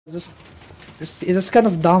Just, it's kind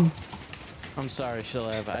of dumb. I'm sorry,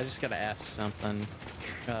 Shalev. I just gotta ask something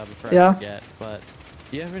before Yeah. I forget. But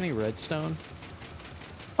do you have any redstone?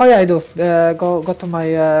 Oh yeah, I do. Go to my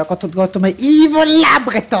go to my evil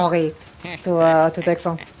laboratory to take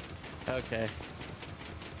some. Okay.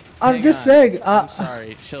 I'm just saying. I'm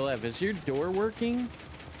sorry, Shalev. Is your door working?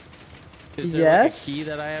 Is there yes. like a key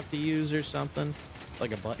that I have to use or something?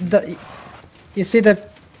 Like a button? You see the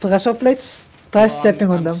pressure plates? Try stepping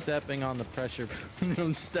on them. I'm stepping on the pressure.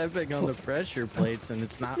 I'm stepping on the pressure plates and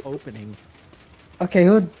it's not opening. Okay,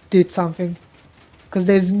 who did something? Because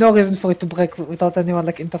there's no reason for it to break without anyone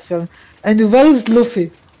like interfering. And where is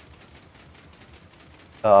Luffy?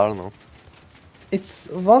 I don't know. It's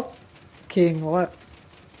working. What?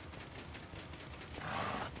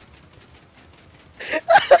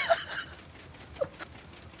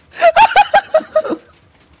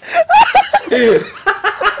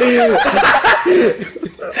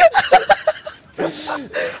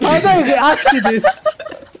 How do I react to this?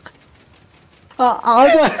 How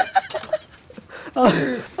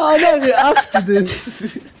do I react to this?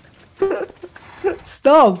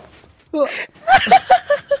 Stop!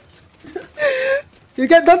 You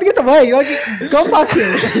don't get away! Go back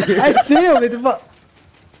here! I see you with the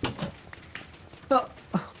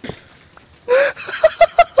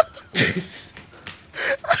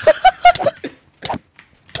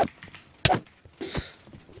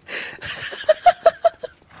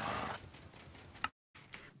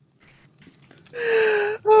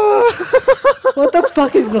What the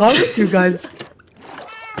fuck is wrong with you guys?